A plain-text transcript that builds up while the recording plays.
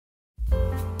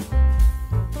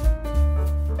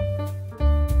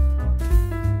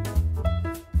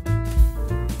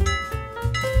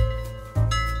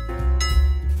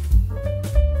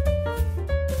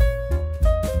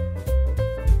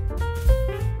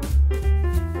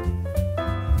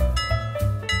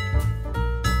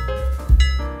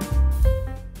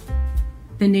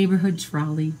The neighborhood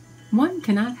trolley. One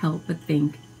cannot help but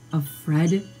think of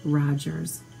Fred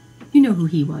Rogers. You know who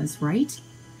he was, right?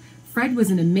 Fred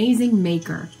was an amazing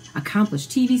maker,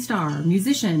 accomplished TV star,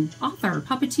 musician, author,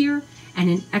 puppeteer, and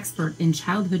an expert in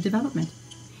childhood development.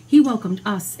 He welcomed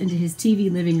us into his TV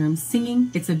living room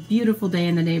singing "It's a Beautiful Day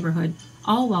in the Neighborhood,"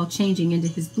 all while changing into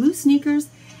his blue sneakers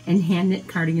and hand-knit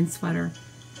cardigan sweater.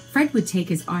 Fred would take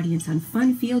his audience on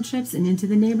fun field trips and into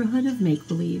the neighborhood of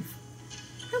make-believe.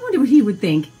 I wonder what he would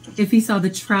think if he saw the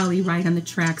trolley ride on the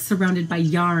tracks surrounded by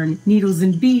yarn, needles,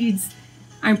 and beads.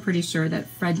 I'm pretty sure that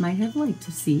Fred might have liked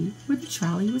to see where the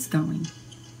trolley was going.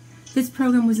 This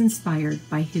program was inspired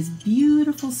by his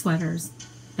beautiful sweaters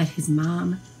that his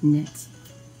mom knit.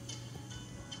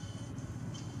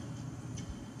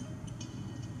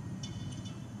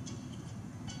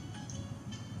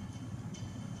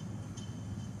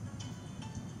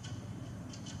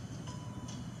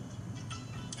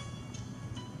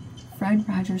 Fred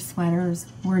Rogers sweaters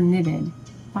were knitted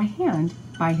by hand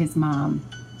by his mom.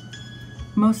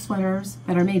 Most sweaters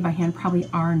that are made by hand probably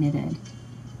are knitted.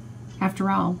 After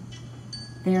all,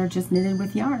 they are just knitted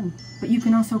with yarn. But you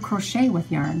can also crochet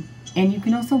with yarn, and you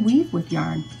can also weave with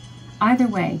yarn. Either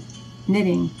way,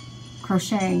 knitting,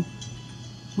 crochet,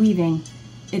 weaving,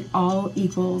 it all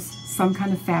equals some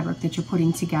kind of fabric that you're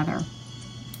putting together.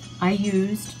 I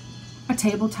used a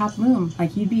tabletop loom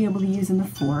like you'd be able to use in the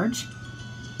forge,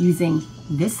 using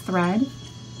this thread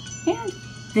and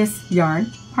this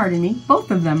yarn. Pardon me,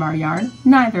 both of them are yarn.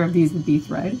 Neither of these would be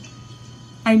thread.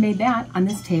 I made that on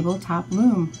this tabletop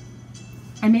loom.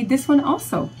 I made this one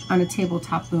also on a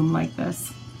tabletop loom like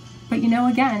this. But you know,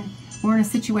 again, we're in a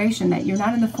situation that you're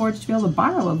not in the forge to be able to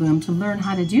borrow a loom to learn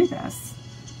how to do this.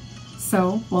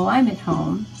 So while I'm at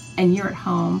home and you're at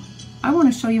home, I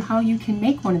want to show you how you can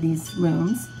make one of these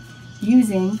looms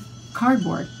using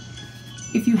cardboard.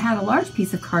 If you had a large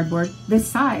piece of cardboard this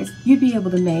size, you'd be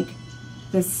able to make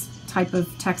this type of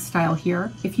textile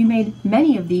here. If you made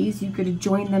many of these, you could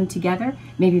join them together,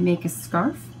 maybe make a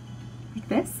scarf like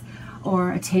this,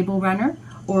 or a table runner,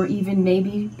 or even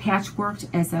maybe patchworked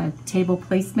as a table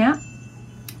placemat.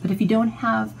 But if you don't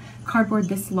have cardboard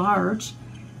this large,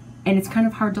 and it's kind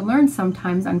of hard to learn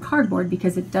sometimes on cardboard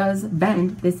because it does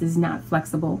bend, this is not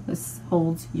flexible. This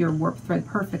holds your warp thread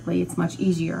perfectly. It's much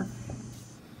easier.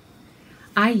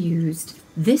 I used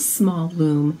this small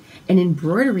loom and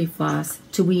embroidery floss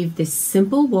to weave this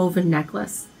simple woven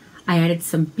necklace. I added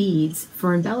some beads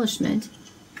for embellishment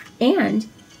and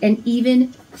an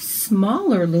even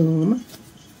smaller loom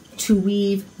to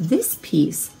weave this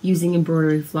piece using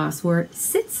embroidery floss where it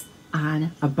sits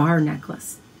on a bar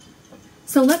necklace.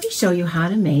 So let me show you how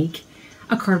to make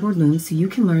a cardboard loom so you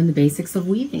can learn the basics of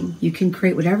weaving. You can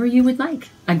create whatever you would like: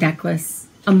 a necklace,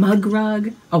 a mug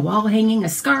rug, a wall hanging, a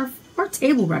scarf, or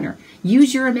table runner.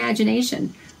 Use your imagination.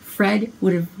 Fred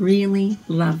would have really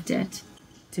loved it.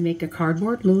 To make a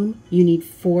cardboard loom, you need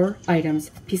 4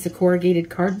 items: a piece of corrugated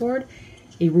cardboard,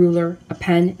 a ruler, a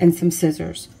pen, and some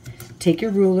scissors. Take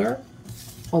your ruler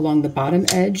along the bottom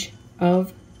edge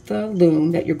of the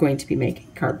loom that you're going to be making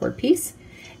a cardboard piece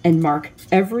and mark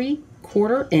every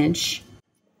 1/4 inch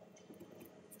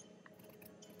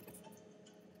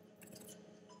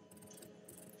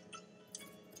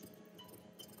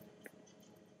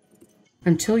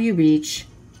until you reach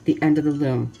the end of the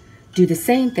loom. Do the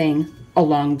same thing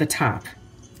along the top.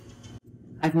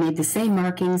 I've made the same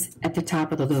markings at the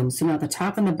top of the loom. So now the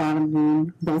top and the bottom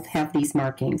loom both have these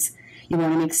markings. You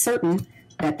want to make certain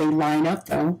that they line up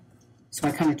though. So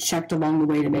I kind of checked along the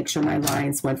way to make sure my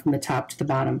lines went from the top to the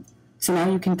bottom. So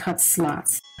now you can cut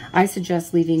slots. I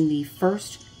suggest leaving the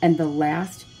first and the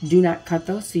last. Do not cut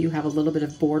those so you have a little bit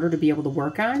of border to be able to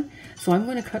work on. So I'm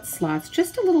going to cut slots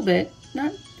just a little bit.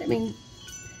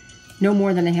 No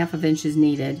more than 1/2 inch is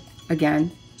needed.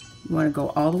 Again, you want to go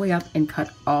all the way up and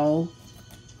cut all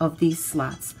of these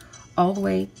slots, all the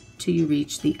way till you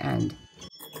reach the end.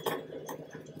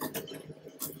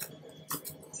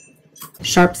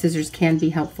 Sharp scissors can be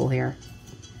helpful here.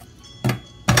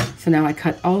 So now I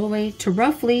cut all the way to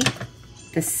roughly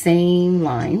the same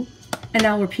line, and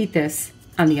I'll repeat this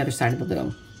on the other side of the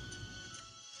loom.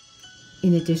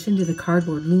 In addition to the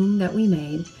cardboard loom that we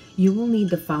made, you will need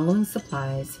the following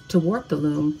supplies to warp the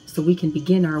loom so we can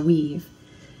begin our weave.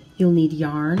 You'll need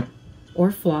yarn or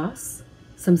floss,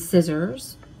 some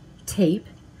scissors, tape,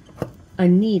 a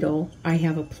needle. I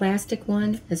have a plastic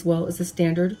one as well as a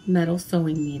standard metal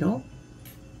sewing needle,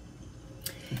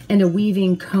 and a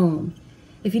weaving comb.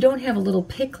 If you don't have a little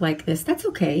pick like this, that's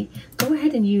okay. Go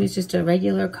ahead and use just a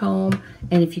regular comb,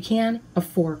 and if you can, a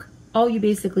fork. All you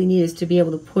basically need is to be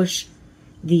able to push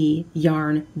the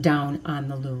yarn down on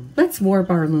the loom. Let's warp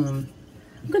our loom.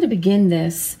 I'm going to begin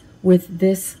this with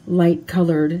this light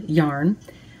colored yarn.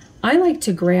 I like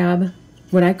to grab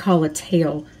what I call a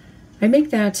tail. I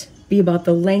make that be about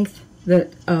the length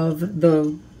of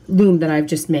the loom that I've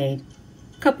just made.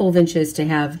 A couple of inches to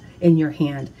have in your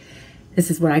hand.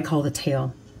 This is what I call the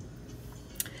tail.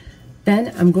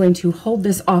 Then I'm going to hold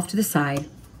this off to the side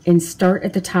and start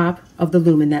at the top of the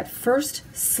loom. In that first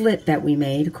slit that we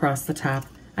made across the top,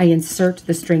 I insert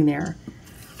the string there.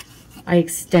 I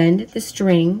extend the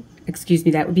string,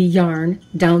 that would be yarn,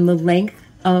 down the length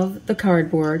of the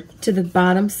cardboard to the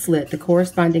bottom slit, the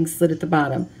corresponding slit at the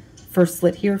bottom. First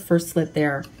slit here, first slit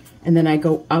there. And then I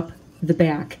go up the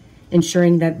back,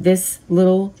 ensuring that this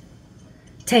little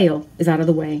tail is out of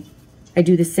the way. I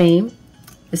do the same,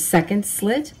 the second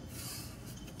slit,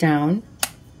 down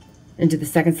into the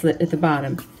second slit at the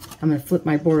bottom. I'm going to flip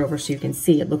my board over so you can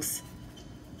see. It looks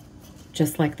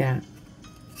just like that.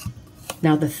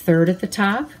 Now the third at the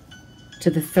top to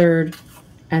the third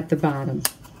at the bottom.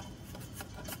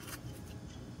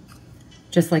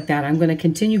 Just like that. I'm going to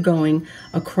continue going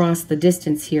across the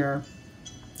distance here,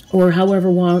 or however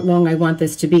long I want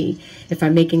this to be. If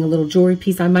I'm making a little jewelry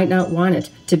piece, I might not want it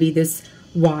to be this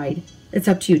wide. It's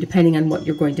up to you, depending on what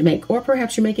you're going to make. Or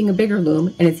perhaps you're making a bigger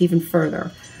loom and it's even further.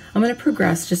 I'm going to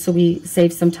progress just so we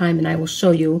save some time, and I will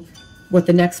show you what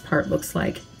the next part looks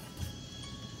like.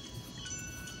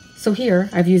 So here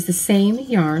I've used the same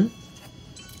yarn,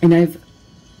 and I've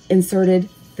inserted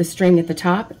the string at the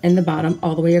top and the bottom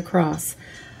all the way across,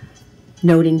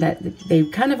 noting that they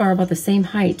kind of are about the same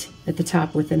height at the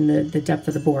top within the depth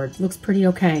of the board. Looks pretty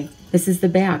okay. This is the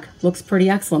back. Looks pretty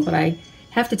excellent, but I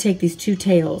have to take these two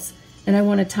tails, and I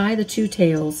want to tie the two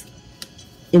tails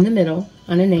in the middle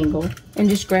on an angle, and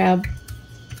just grab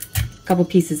a couple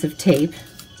pieces of tape,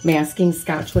 masking,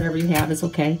 scotch, whatever you have is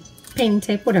okay, painting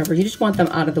tape, whatever. You just want them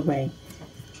out of the way.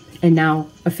 And now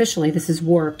officially this is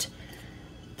warped.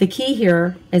 The key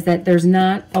here is that there's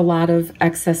not a lot of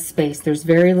excess space. There's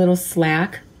very little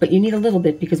slack, but you need a little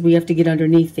bit because we have to get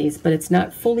underneath these, but it's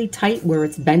not fully tight where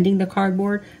it's bending the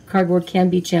cardboard. Cardboard can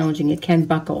be challenging. It can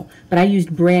buckle, but I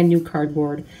used brand new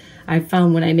cardboard. I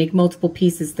found when I make multiple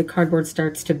pieces, the cardboard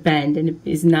starts to bend and it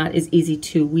is not as easy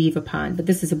to weave upon, but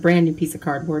this is a brand new piece of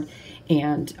cardboard,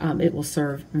 and it will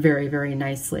serve very, very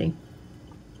nicely.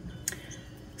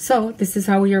 So this is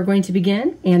how we are going to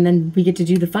begin, and then we get to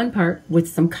do the fun part with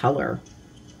some color.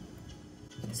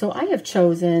 So I have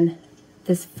chosen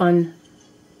this fun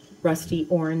rusty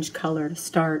orange color to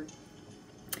start,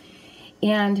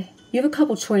 and you have a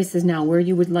couple choices now where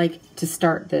you would like to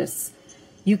start this.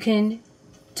 You can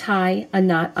tie a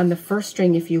knot on the first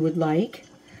string if you would like,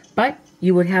 but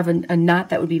you would have a knot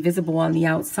that would be visible on the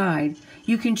outside.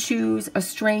 You can choose a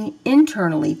string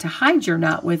internally to hide your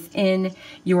knot within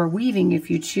your weaving if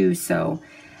you choose to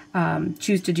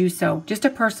do so. Just a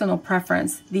personal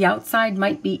preference. The outside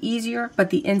might be easier, but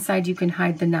the inside you can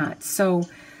hide the knot. So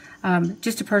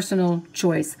just a personal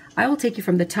choice. I will take you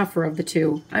from the tougher of the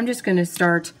two. I'm just going to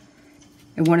start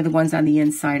at one of the ones on the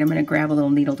inside. I'm going to grab a little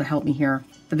needle to help me here.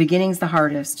 The beginning's the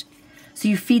hardest. So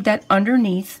you feed that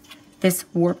underneath this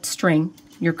warped string,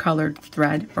 your colored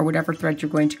thread, or whatever thread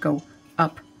you're going to go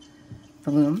up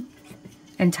the loom,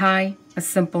 and tie a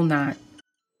simple knot.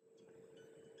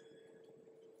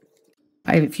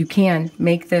 If you can,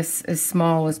 make this as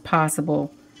small as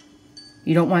possible.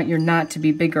 You don't want your knot to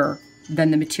be bigger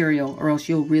than the material, or else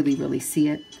you'll really, really see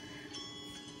it.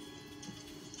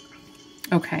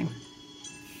 Okay.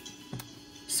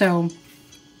 So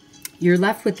you're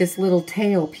left with this little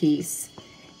tail piece,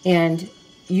 and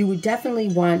you would definitely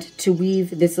want to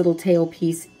weave this little tail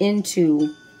piece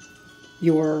into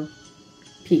your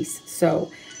piece.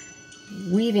 So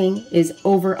weaving is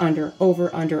over, under,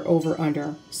 over, under, over,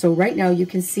 under. So right now you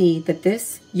can see that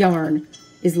this yarn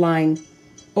is lying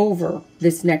over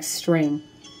this next string.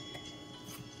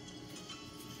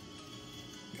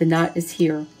 The knot is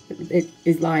here. It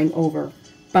is lying over.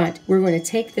 But we're going to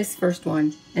take this first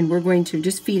one and we're going to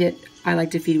just feed it. I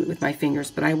like to feed it with my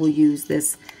fingers, but I will use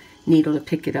this needle to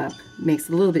pick it up. It makes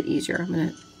it a little bit easier. I'm going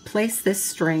to place this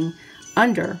string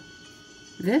under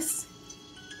this,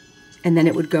 and then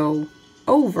it would go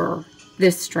over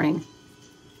this string.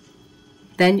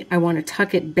 Then I want to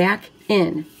tuck it back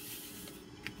in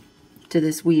to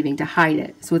this weaving to hide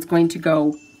it. So it's going to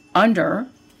go under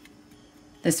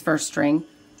this first string,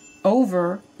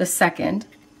 over the second,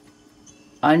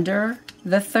 under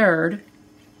the third,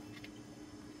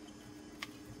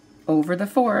 over the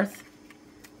fourth,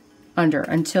 under,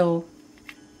 until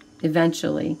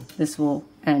eventually this will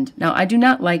end. Now I do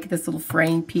not like this little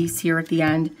fraying piece here at the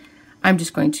end. I'm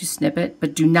just going to snip it,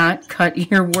 but do not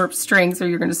cut your warp strings or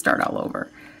you're going to start all over.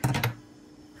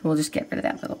 We'll just get rid of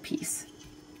that little piece.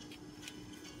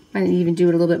 I didn't even do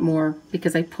it a little bit more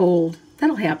because I pulled.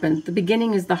 That'll happen. The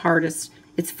beginning is the hardest.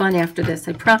 It's fun after this,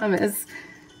 I promise.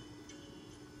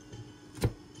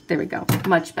 There we go.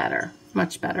 Much better.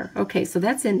 Much better. Okay, so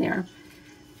that's in there.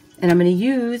 And I'm going to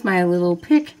use my little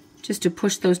pick just to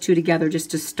push those two together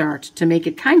just to start, to make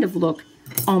it kind of look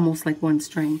almost like one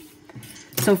string.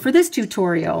 So for this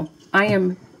tutorial, I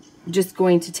am just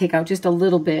going to take out just a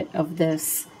little bit of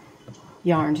this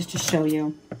yarn just to show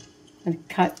you. I'm going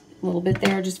to cut a little bit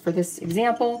there just for this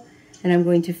example, and I'm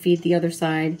going to feed the other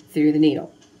side through the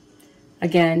needle.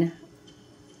 Again,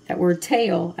 that word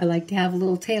tail, I like to have a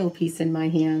little tail piece in my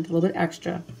hand, a little bit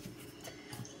extra.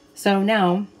 So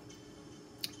now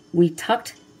we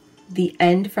tucked the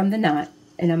end from the knot,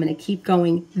 and I'm going to keep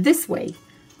going this way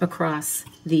across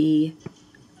the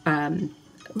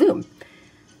loom.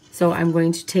 So I'm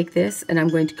going to take this and I'm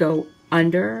going to go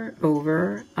under,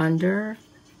 over, under,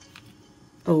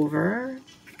 over.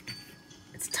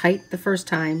 It's tight the first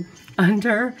time.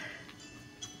 Under,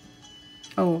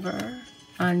 over,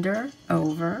 under,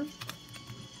 over,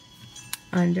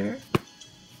 under,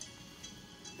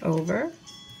 over,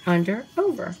 under,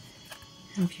 over.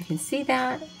 I don't know if you can see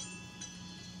that.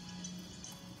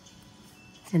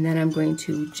 And then I'm going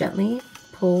to gently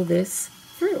pull this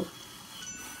through.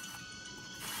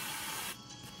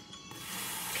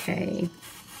 Okay.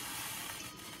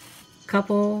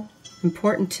 Couple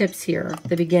important tips here at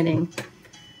the beginning.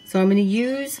 So I'm going to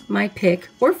use my pick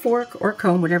or fork or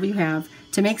comb, whatever you have,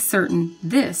 to make certain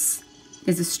this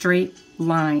is a straight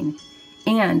line.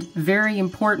 And very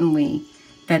importantly,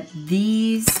 that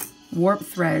these warp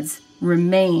threads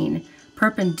remain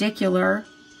perpendicular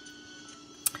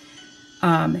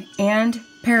and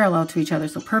parallel to each other.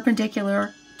 So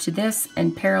perpendicular to this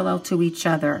and parallel to each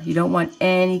other. You don't want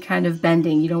any kind of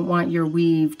bending. You don't want your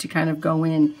weave to kind of go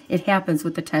in. It happens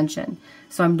with the tension.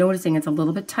 So I'm noticing it's a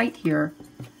little bit tight here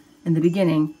in the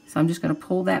beginning. So I'm just going to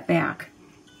pull that back.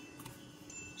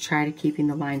 Try to keeping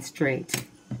the line straight.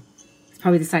 It's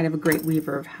probably the sign of a great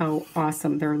weaver of how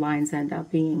awesome their lines end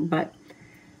up being. But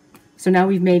so now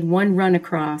we've made one run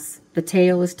across. The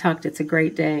tail is tucked. It's a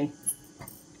great day.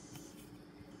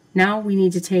 Now we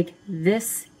need to take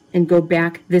this and go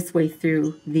back this way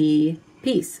through the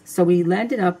piece. So we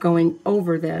ended up going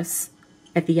over this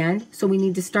at the end. So we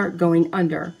need to start going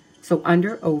under. So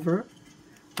under, over,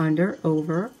 under,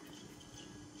 over,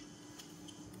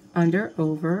 under,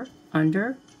 over,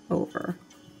 under, over,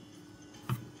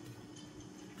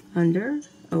 under,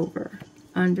 over,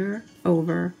 under,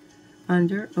 over,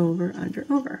 under, over, under,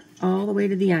 over, all the way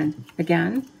to the end.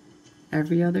 Again,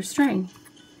 every other string.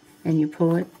 And you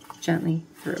pull it gently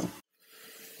through.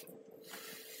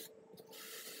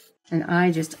 And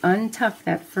I just untucked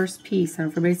that first piece. I don't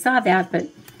know if everybody saw that, but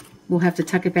we'll have to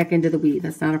tuck it back into the weave.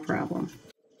 That's not a problem.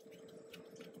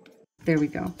 There we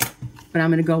go. But I'm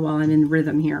going to go while I'm in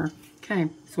rhythm here. Okay,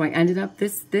 so I ended up,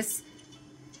 this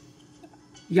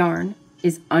yarn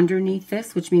is underneath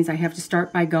this, which means I have to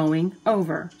start by going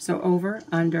over. So over,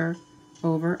 under,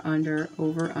 over, under,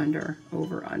 over, under,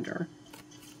 over, under.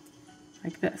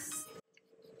 Like this.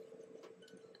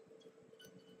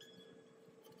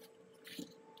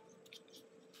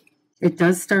 It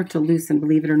does start to loosen,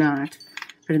 believe it or not.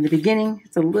 But in the beginning,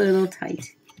 it's a little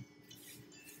tight.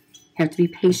 You have to be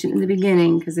patient in the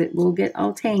beginning because it will get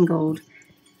all tangled.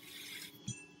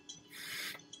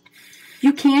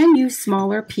 You can use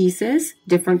smaller pieces,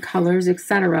 different colors,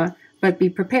 etc. But be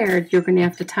prepared, you're going to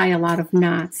have to tie a lot of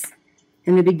knots.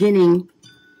 In the beginning,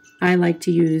 I like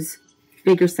to use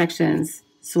bigger sections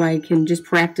so I can just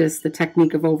practice the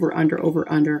technique of over,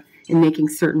 under, and making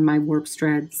certain my warp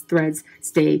threads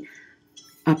stay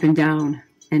up and down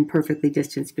and perfectly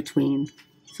distanced between.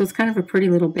 So it's kind of a pretty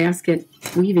little basket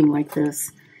weaving like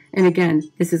this. And again,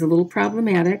 this is a little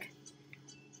problematic.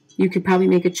 You could probably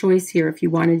make a choice here if you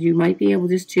wanted. You might be able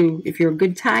just to, if you're a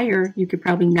good tire, you could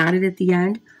probably knot it at the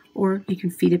end, or you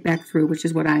can feed it back through, which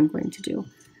is what I'm going to do.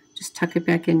 Just tuck it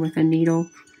back in with a needle.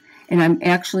 And I'm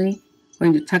actually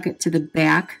going to tuck it to the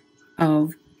back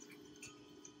of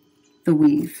the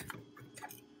weave.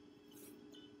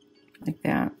 Like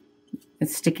that.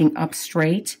 It's sticking up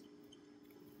straight.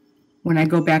 When I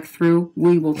go back through,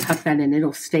 we will tuck that in.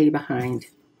 It'll stay behind.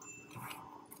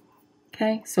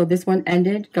 Okay, so this one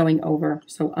ended going over.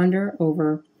 So under,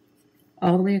 over,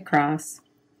 all the way across.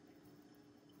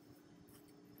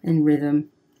 In rhythm.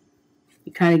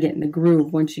 You kind of get in the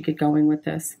groove once you get going with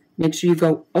this. Make sure you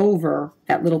go over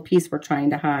that little piece we're trying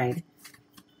to hide.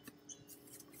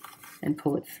 And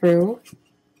pull it through.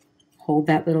 Hold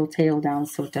that little tail down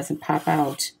so it doesn't pop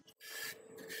out.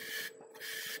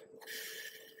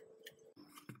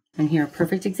 And here, a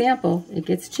perfect example. It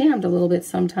gets jammed a little bit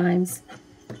sometimes.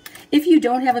 If you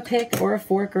don't have a pick or a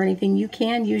fork or anything, you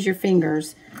can use your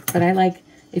fingers. But I like,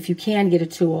 if you can get a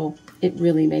tool, it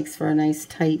really makes for a nice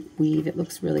tight weave. It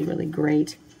looks really, really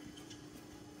great.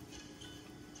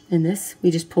 And this,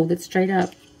 we just pulled it straight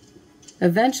up.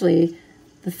 Eventually,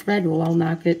 the thread will all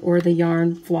knock it, or the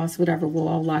yarn, floss, whatever, will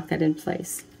all lock that in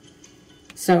place.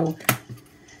 So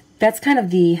that's kind of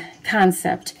the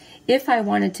concept. If I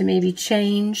wanted to maybe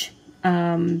change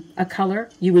a color,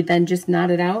 you would then just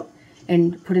knot it out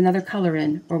and put another color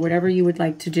in, or whatever you would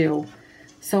like to do.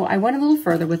 So I went a little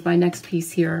further with my next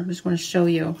piece here. I just want to show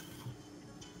you.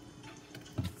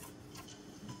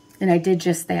 And I did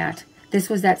just that. This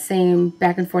was that same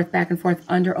back and forth,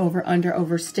 under,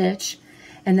 over stitch.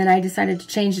 And then I decided to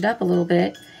change it up a little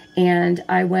bit, and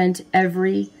I went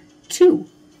every 2.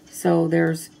 So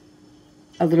there's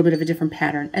a little bit of a different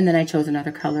pattern. And then I chose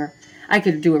another color. I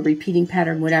could do a repeating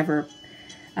pattern, whatever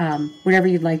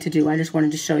you'd like to do. I just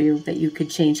wanted to show you that you could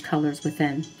change colors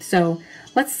within. So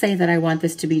let's say that I want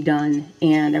this to be done,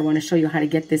 and I want to show you how to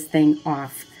get this thing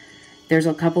off. There's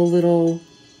a couple little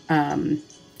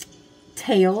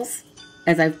tails,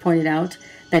 as I've pointed out,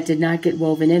 that did not get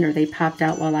woven in, or they popped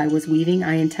out while I was weaving.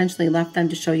 I intentionally left them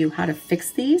to show you how to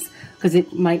fix these, because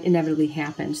it might inevitably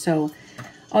happen. So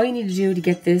all you need to do to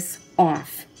get this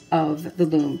off of the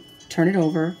loom, turn it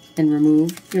over and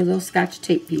remove your little Scotch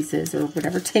tape pieces, or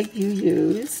whatever tape you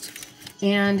used,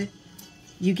 and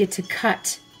you get to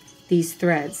cut these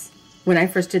threads. When I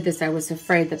first did this, I was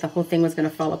afraid that the whole thing was going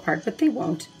to fall apart, but they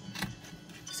won't.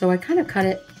 So I kind of cut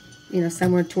it, you know,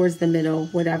 somewhere towards the middle,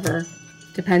 whatever.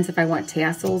 Depends if I want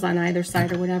tassels on either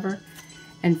side or whatever,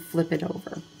 and flip it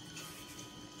over.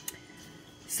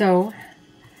 So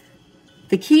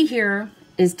the key here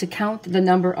is to count the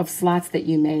number of slots that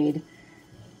you made.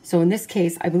 So in this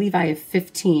case, I believe I have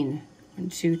 15. 1,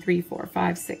 2, 3, 4,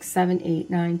 5, 6, 7, 8,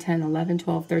 9, 10, 11,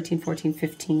 12, 13, 14,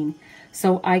 15.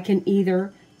 So I can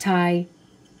either tie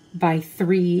by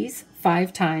 3s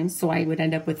 5 times, so I would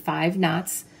end up with 5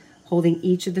 knots holding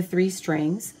each of the 3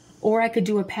 strings, or I could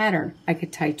do a pattern. I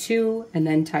could tie 2 and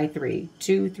then tie 3,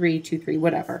 2, 3, 2, 3,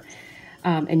 whatever.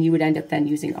 And you would end up then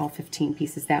using all 15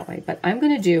 pieces that way. But I'm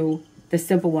going to do the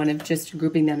simple one of just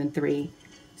grouping them in 3.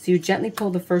 So you gently pull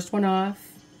the first one off,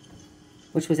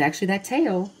 which was actually that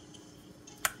tail,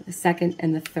 the second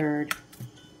and the third.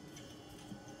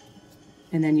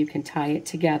 And then you can tie it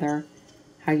together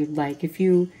how you'd like. If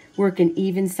you work in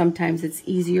even, sometimes it's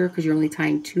easier because you're only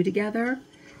tying 2 together.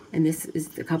 And this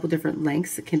is a couple different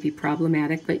lengths. It can be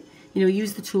problematic, but you know,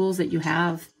 use the tools that you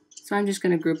have. So I'm just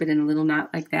going to group it in a little knot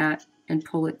like that and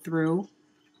pull it through,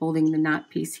 holding the knot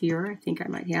piece here. I think I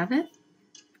might have it.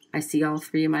 I see all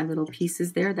 3 of my little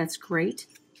pieces there. That's great.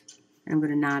 And I'm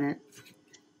going to knot it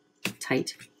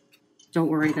tight. Don't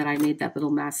worry that I made that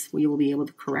little mess. We will be able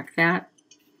to correct that.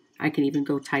 I can even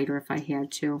go tighter if I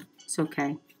had to. It's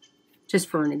okay. Just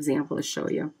for an example to show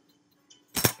you.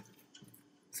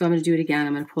 So I'm going to do it again.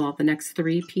 I'm going to pull out the next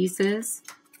 3 pieces.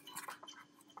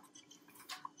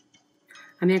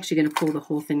 I'm actually going to pull the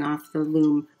whole thing off the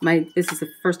loom. This is the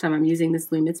first time I'm using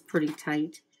this loom. It's pretty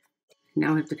tight.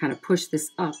 Now I have to kind of push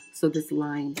this up so this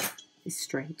line is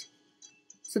straight.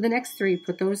 So the next 3,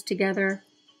 put those together.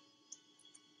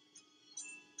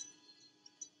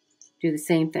 Do the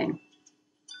same thing.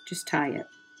 Just tie it.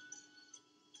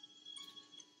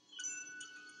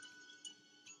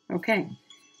 Okay.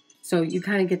 So you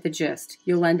kind of get the gist.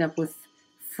 You'll end up with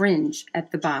fringe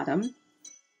at the bottom.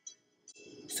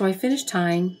 So I finished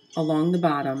tying along the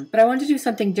bottom, but I wanted to do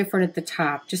something different at the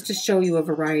top just to show you a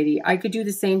variety. I could do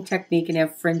the same technique and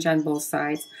have fringe on both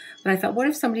sides, but I thought, what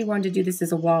if somebody wanted to do this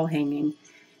as a wall hanging?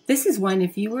 This is one,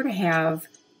 if you were to have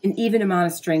an even amount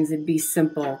of strings, it'd be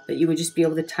simple, that you would just be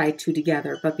able to tie 2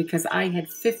 together. But because I had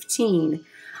 15,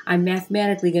 I'm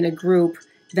mathematically going to group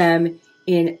them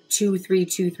in 2, 3,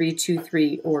 2, 3, 2,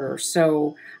 3 order.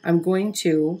 So I'm going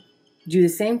to do the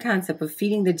same concept of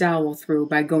feeding the dowel through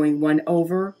by going 1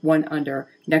 over, 1 under,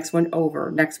 next one over,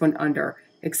 next one under,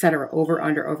 etc. Over,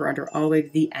 under, all the way to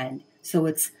the end. So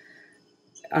it's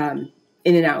in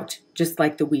and out, just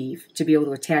like the weave, to be able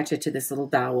to attach it to this little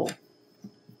dowel.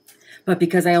 But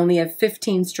because I only have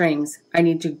 15 strings, I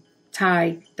need to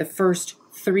tie the first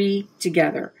 3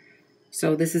 together.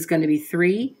 So this is going to be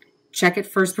 3. Check it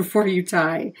first before you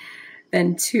tie.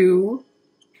 Then 2.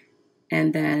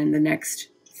 And then the next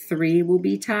 3 will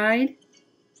be tied.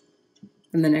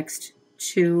 And the next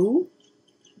 2.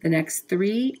 The next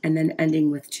 3. And then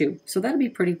ending with 2. So that'll be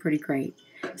pretty great.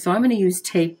 So I'm going to use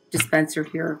tape dispenser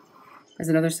here as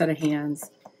another set of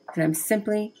hands. And I'm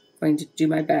simply going to do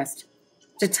my best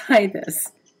to tie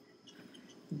this.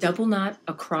 double knot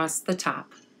across the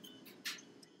top.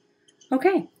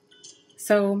 Okay,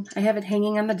 so I have it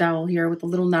hanging on the dowel here with the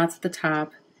little knots at the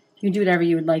top. You can do whatever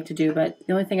you would like to do, but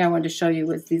the only thing I wanted to show you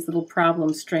was these little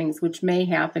problem strings, which may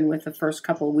happen with the first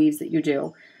couple of weaves that you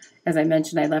do. As I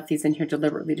mentioned, I left these in here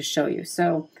deliberately to show you.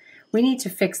 So we need to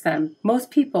fix them.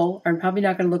 Most people are probably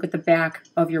not going to look at the back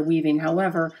of your weaving.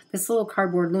 However, this little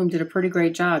cardboard loom did a pretty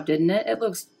great job, didn't it? It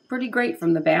looks pretty great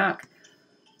from the back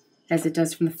as it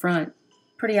does from the front.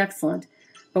 Pretty excellent.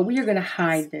 But we are going to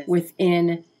hide this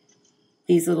within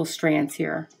these little strands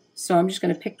here. So I'm just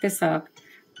going to pick this up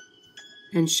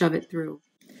and shove it through.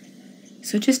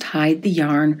 So just hide the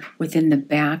yarn within the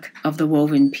back of the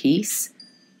woven piece.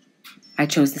 I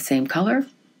chose the same color.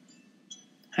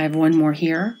 I have one more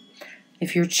here.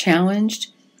 If you're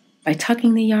challenged by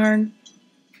tucking the yarn,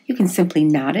 you can simply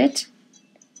knot it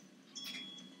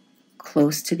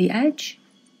close to the edge,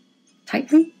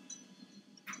 tightly,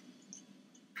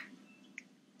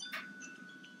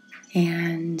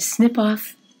 and snip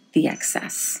off the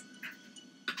excess.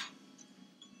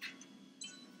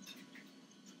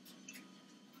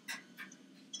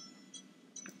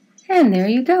 And there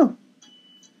you go.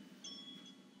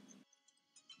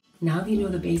 Now that you know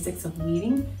the basics of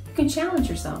weaving, you can challenge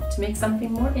yourself to make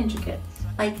something more intricate,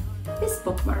 like this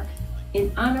bookmark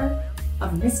in honor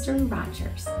of Mr.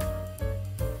 Rogers.